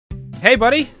hey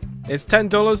buddy, it's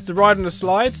 $10 to ride on the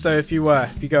slide. So if you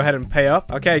go ahead and pay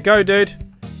up, okay, go, dude.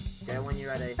 Go when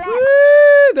you're ready.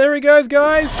 Woo! There he goes,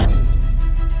 guys.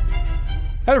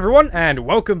 Hello everyone, and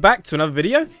welcome back to another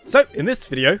video. So in this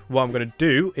video, what I'm going to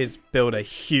do is build a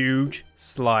huge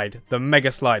slide, the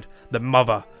mega slide, the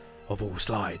mother of all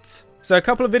slides. So a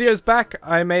couple of videos back,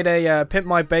 I made a Pimp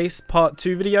My Base Part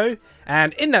 2 video,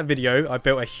 and in that video, I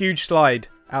built a huge slide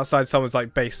outside someone's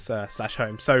base slash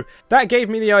home. So that gave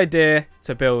me the idea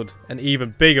to build an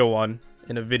even bigger one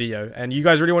in a video, and you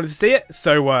guys really wanted to see it,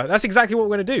 so that's exactly what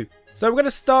we're going to do. So we're going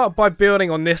to start by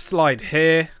building on this slide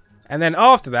here. And then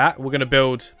after that, we're going to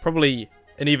build probably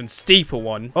an even steeper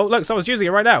one. Oh, look, someone's using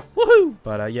it right now. Woohoo!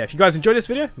 But yeah, if you guys enjoyed this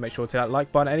video, make sure to hit that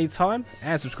like button at any time.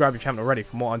 And subscribe if you haven't already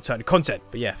for more Unturned content.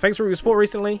 But yeah, thanks for all your support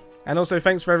recently. And also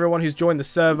thanks for everyone who's joined the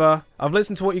server. I've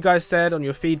listened to what you guys said on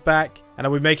your feedback. And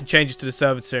I'll be making changes to the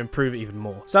server to improve it even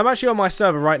more. So I'm actually on my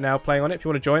server right now playing on it. If you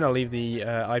want to join, I'll leave the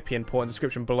IP and port in the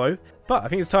description below. But I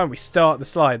think it's time we start the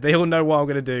slide. They all know what I'm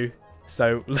going to do.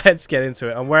 So let's get into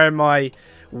it. I'm wearing my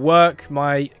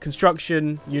my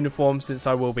construction uniform since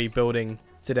I will be building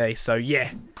today. So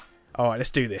yeah. Alright, let's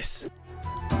do this.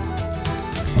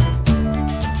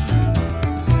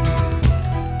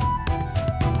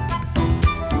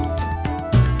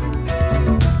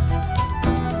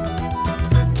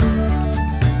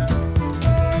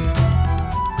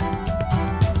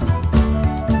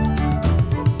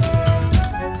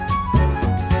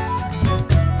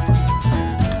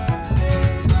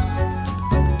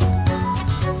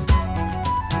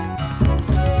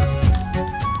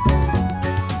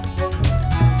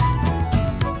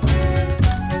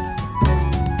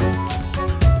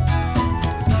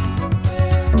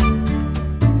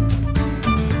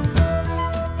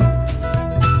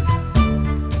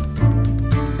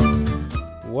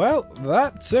 Well,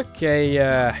 that took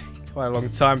a quite a long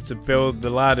time to build the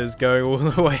ladders going all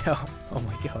the way up. Oh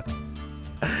my god.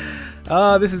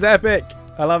 Ah, this is epic.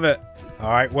 I love it.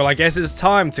 Alright, well I guess it's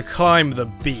time to climb the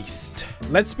beast.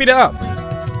 Let's speed it up.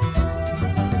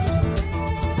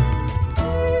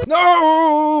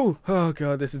 No! Oh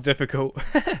god, this is difficult.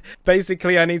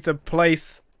 Basically, I need to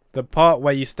place the part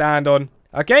where you stand on.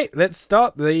 Okay, let's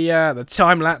start the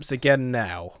time lapse again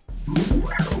now.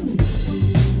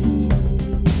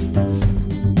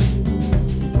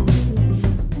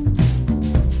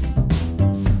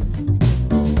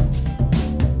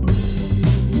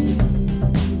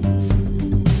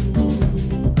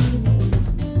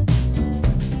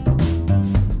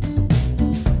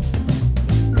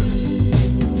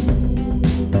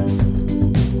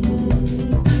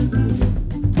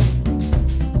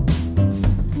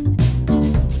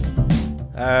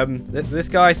 This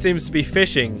guy seems to be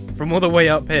fishing from all the way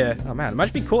up here. Oh man,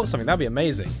 imagine if he caught something. That'd be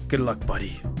amazing. Good luck,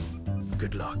 buddy.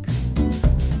 Good luck.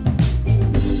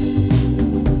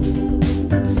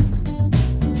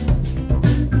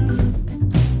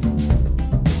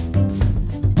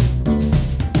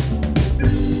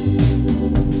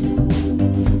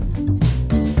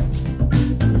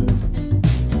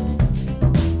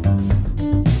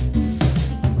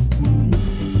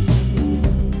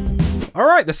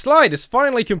 Alright, the slide is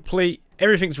finally complete.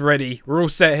 Everything's ready. We're all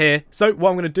set here. So what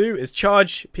I'm going to do is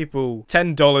charge people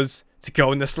 $10 to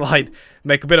go on the slide,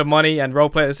 make a bit of money and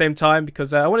roleplay at the same time,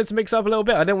 because I wanted to mix up a little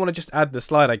bit. I didn't want to just add the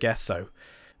slide, I guess. So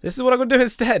this is what I'm going to do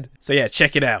instead. So yeah,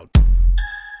 check it out.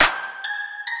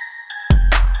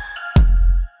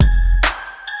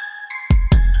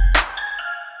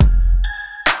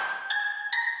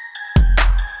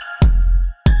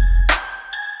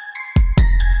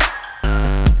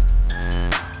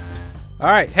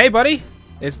 Alright, hey buddy,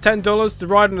 it's $10 to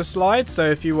ride on the slide,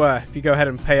 so if you go ahead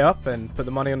and pay up and put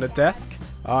the money on the desk.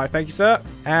 Alright, thank you sir.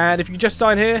 And if you just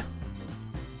sign here,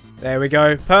 there we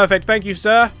go, perfect, thank you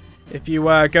sir. If you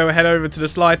go ahead over to the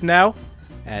slide now,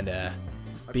 and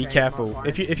be careful.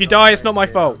 If you die, it's not my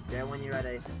fault. Go when you're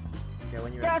ready. Go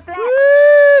when you're ready.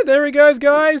 Woo! There he goes,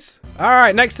 guys.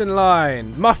 Alright, next in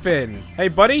line, Muffin. Hey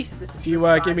buddy, if you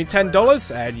give me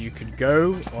 $10 and you can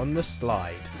go on the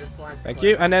slide. Thank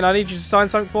you. And then I need you to sign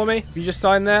something for me. You just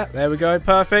sign there. There we go.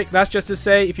 Perfect. That's just to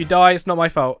say if you die, it's not my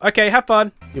fault. Okay, have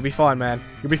fun. You'll be fine, man.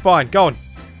 You'll be fine. Go on.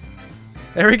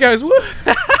 There he goes. Woo!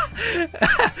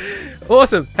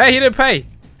 Awesome. Hey, he didn't pay.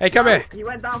 Hey, come here. He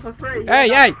went down for free. Hey,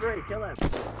 hey. Kill him.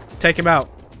 Take him out.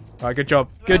 All right, good job.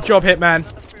 Good job, Hitman.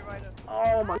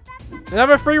 Oh my.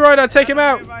 Another free rider. Take him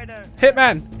out.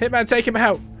 Hitman. Hitman, take him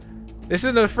out. This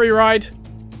isn't a free ride.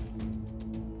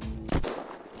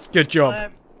 Good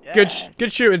job.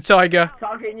 Good shooting, Tiger.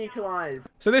 Target neutralized.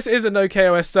 So this is a no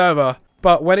KOS server,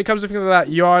 but when it comes to things like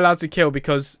that, you are allowed to kill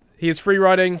because he is free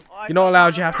riding. You're not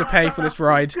allowed. You have to pay for this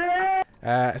ride.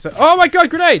 Oh my god,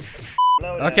 grenade!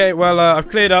 Okay, well, I've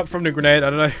cleared up from the grenade. I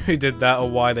don't know who did that or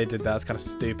why they did that. It's kind of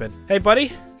stupid. Hey,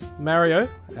 buddy. Mario.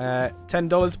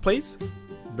 $10, please.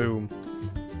 Boom.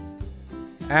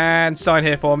 And sign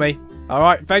here for me.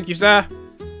 Alright, thank you, sir.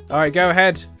 Alright, go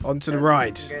ahead. On to the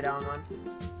ride. Go down one.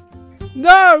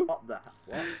 No! What?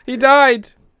 He died.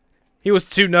 He was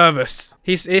too nervous.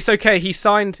 It's okay. He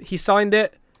signed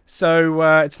it. So,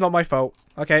 it's not my fault.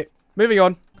 Okay, moving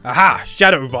on. Aha!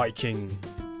 Shadow Viking.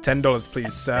 $10,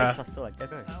 please, sir.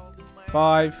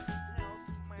 5.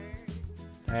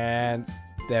 And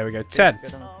there we go. 10.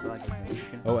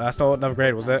 Oh, that's not another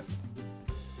grade, was it?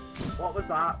 What was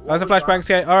that? That was a flashbang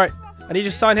skate. Alright. I need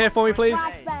you to sign here for me, please.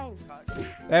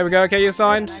 There we go. Okay, you're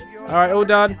signed. Alright, all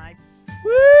done.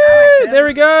 Woo! There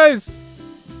he goes.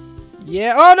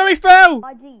 Yeah. Oh, no, he fell.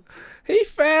 He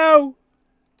fell.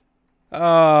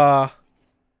 Ah.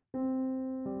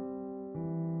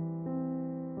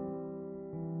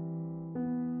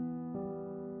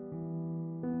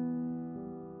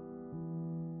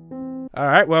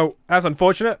 Alright, well, that's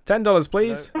unfortunate. $10,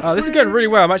 please. Oh, this is going really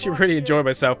well. I'm actually really enjoying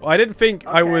myself. I didn't think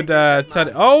I would turn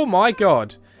it. Oh my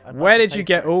god. Where did you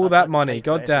get all that money?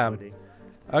 God damn.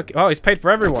 Okay. Oh, he's paid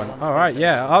for everyone. Alright,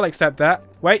 yeah, I'll accept that.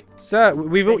 Wait, sir,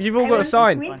 you've all got to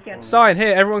sign. Sign,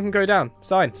 here, everyone can go down.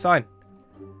 Sign.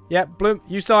 Yeah, Bloom,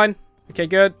 you sign. Okay,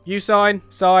 good. You sign.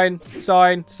 Sign.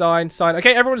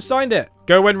 Okay, everyone signed it.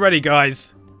 Go when ready,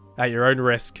 guys. At your own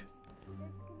risk.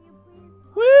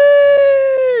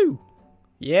 Woo!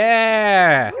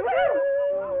 Yeah!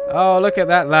 Oh, look at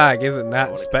that lag. Isn't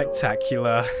that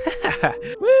spectacular?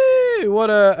 Woo! What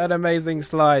an amazing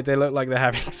slide. They look like they're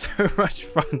having so much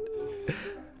fun.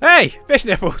 Hey! Fish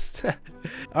nipples!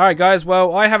 Alright, guys.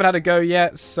 Well, I haven't had a go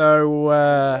yet, so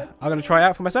I'm going to try it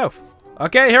out for myself.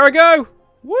 Okay, here I go!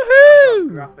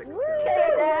 Woohoo!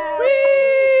 Whee!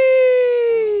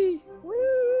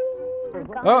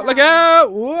 Oh, look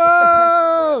out!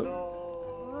 Whoa!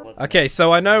 Okay,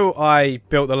 so I know I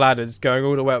built the ladders going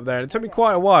all the way up there, and it took me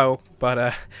quite a while,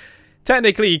 but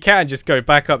technically you can just go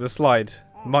back up the slide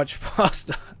much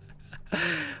faster.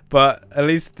 But at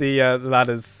least the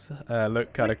ladders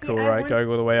look kind of cool, right? Going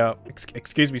all the way up.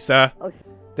 Excuse me, sir.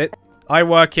 I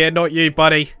work here, not you,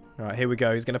 buddy. Alright, here we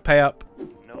go. He's going to pay up.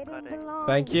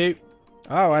 Thank you.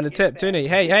 Oh, and a tip, Toonie.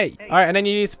 Hey. Alright, and then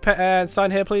you need to sign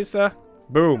here, please, sir.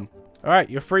 Boom. Alright,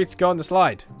 you're free to go on the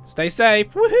slide. Stay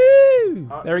safe.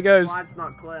 Woohoo! There he goes. The slide's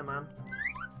not clear, man.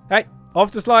 Hey,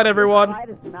 off the slide, everyone. The slide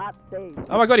is not safe.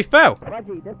 Oh my god, he fell.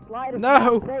 Fudgy, this slide is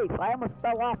No. not safe. I almost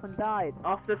fell off and died.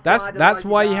 Off the slide That's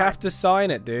why you have to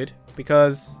sign it, dude.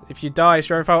 Because if you die, it's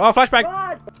your own fault. Oh, flashbang!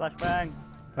 Flashbang.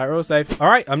 Alright, we're all safe.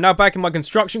 Alright, I'm now back in my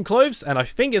construction clothes, and I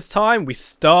think it's time we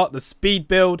start the speed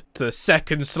build to the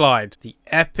second slide. The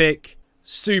epic,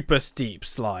 super steep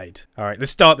slide. Alright,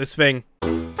 let's start this thing.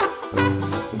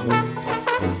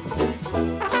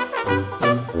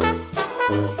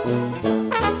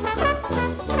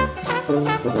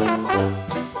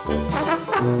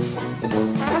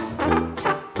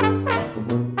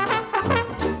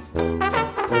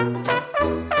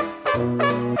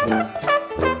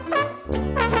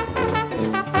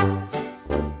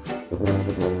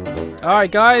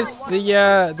 Alright guys,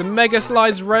 the mega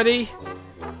slide's ready,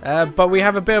 but we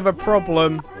have a bit of a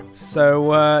problem,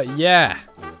 so yeah.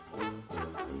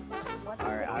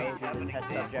 Alright, I have a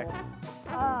test subject.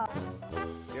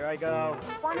 Here I go.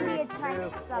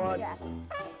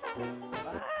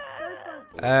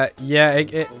 Yeah,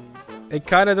 it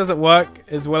kind of doesn't work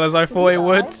as well as I thought it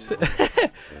would.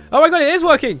 Oh my god, it is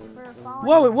working!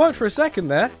 Whoa, it worked for a second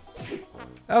there.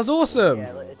 That was awesome.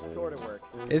 Yeah, it sort of works.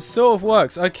 It sort of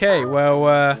works. Okay,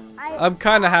 well, I'm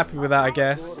kind of happy with that, I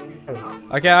guess.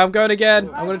 Okay, I'm going again.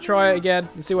 I'm going to try it again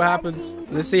and see what happens.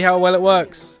 Let's see how well it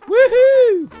works.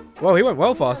 Woohoo! Whoa, he went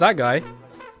well fast, that guy.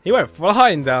 He went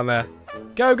flying down there.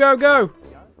 Go, go, go!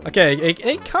 Okay,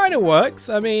 it kind of works.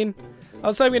 I mean, I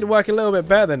was hoping it would work a little bit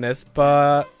better than this,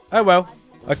 but oh well.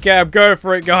 Okay, I'm going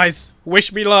for it, guys.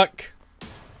 Wish me luck.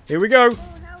 Here we go.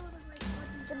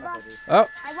 Oh,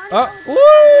 oh,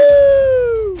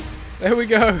 woo! There we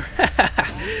go.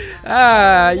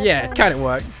 Yeah, it kind of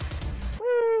works.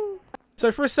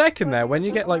 So for a second there, when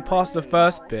you get like past the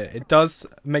first bit, it does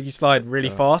make you slide really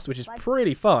fast, which is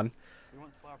pretty fun.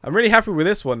 I'm really happy with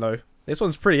this one though. This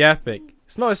one's pretty epic.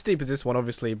 It's not as steep as this one,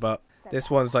 obviously, but this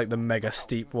one's like the mega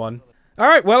steep one.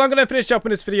 Alright, well, I'm going to finish up in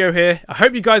this video here. I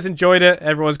hope you guys enjoyed it.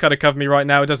 Everyone's kind of covered me right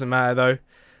now. It doesn't matter though.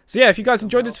 So yeah, if you guys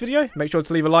enjoyed this video, make sure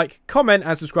to leave a like, comment,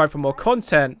 and subscribe for more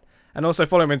content. And also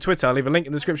follow me on Twitter. I'll leave a link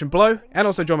in the description below. And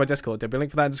also join my Discord. There'll be a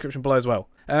link for that in the description below as well.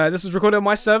 This was recorded on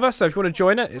my server, so if you want to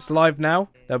join it, it's live now.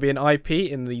 There'll be an IP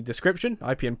in the description,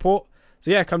 IP and port. So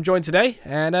yeah, come join today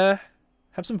and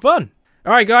have some fun.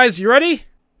 Alright guys, you ready?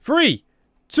 3,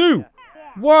 2,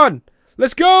 1,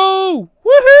 let's go!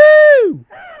 Woohoo!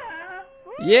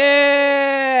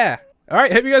 Yeah!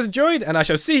 Alright, hope you guys enjoyed, and I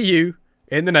shall see you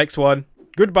in the next one.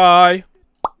 Goodbye!